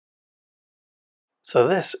So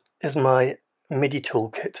this is my MIDI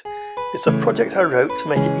Toolkit. It's a project I wrote to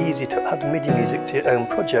make it easy to add MIDI music to your own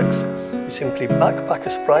projects. You simply backpack a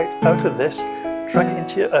sprite out of this, drag it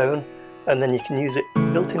into your own, and then you can use it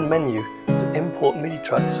built-in menu to import MIDI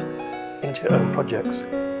tracks into your own projects.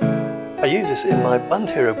 I use this in my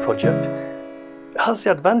Band Hero project. It has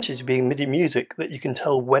the advantage of being MIDI music that you can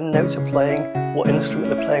tell when notes are playing, what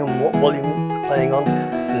instrument they're playing and what volume they're playing on,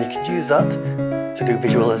 and you can use that to do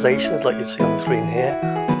visualizations like you see on the screen here,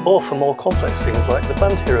 or for more complex things like the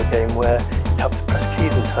Band Hero game where you have to press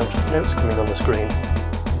keys in time for the notes coming on the screen.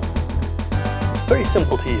 It's very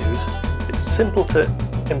simple to use. It's simple to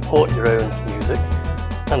import your own music,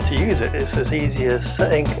 and to use it it's as easy as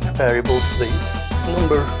setting a variable to the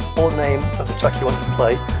number or name of the track you want to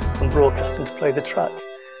play and broadcasting to play the track.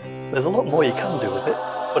 There's a lot more you can do with it,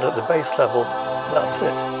 but at the base level that's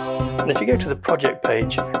it. And if you go to the project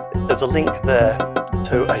page, there's a link there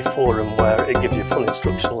to a forum where it gives you full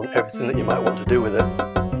instructional on everything that you might want to do with it.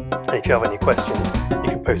 And if you have any questions,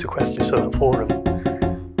 you can post a question to that forum.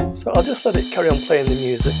 So I'll just let it carry on playing the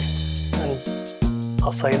music and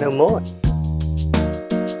I'll say no more.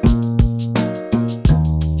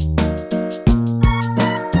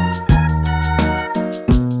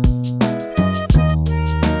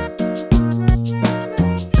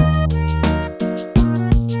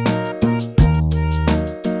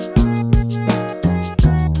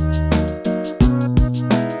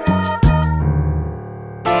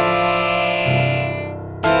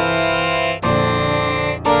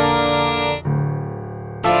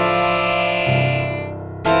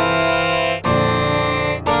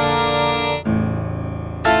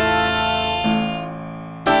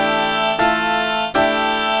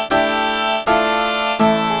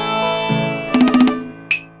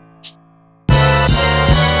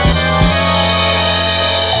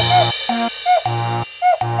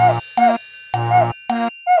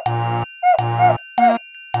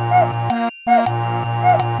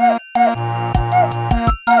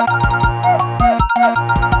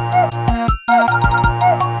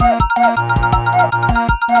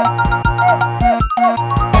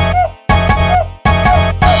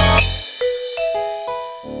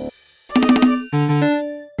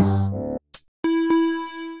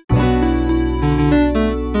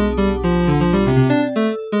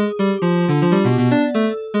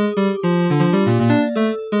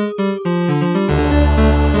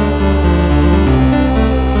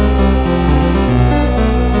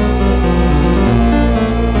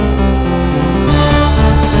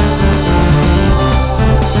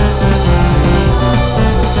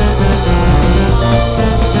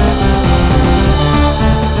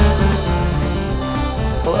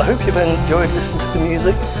 I hope you've enjoyed listening to the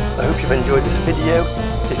music. I hope you've enjoyed this video.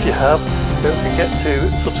 If you have, don't forget to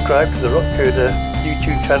subscribe to the RokCoder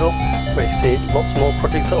YouTube channel where you see lots more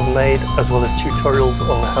projects that I've made, as well as tutorials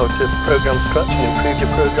on how to program Scratch and improve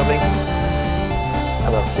your programming.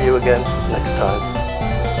 And I'll see you again next time.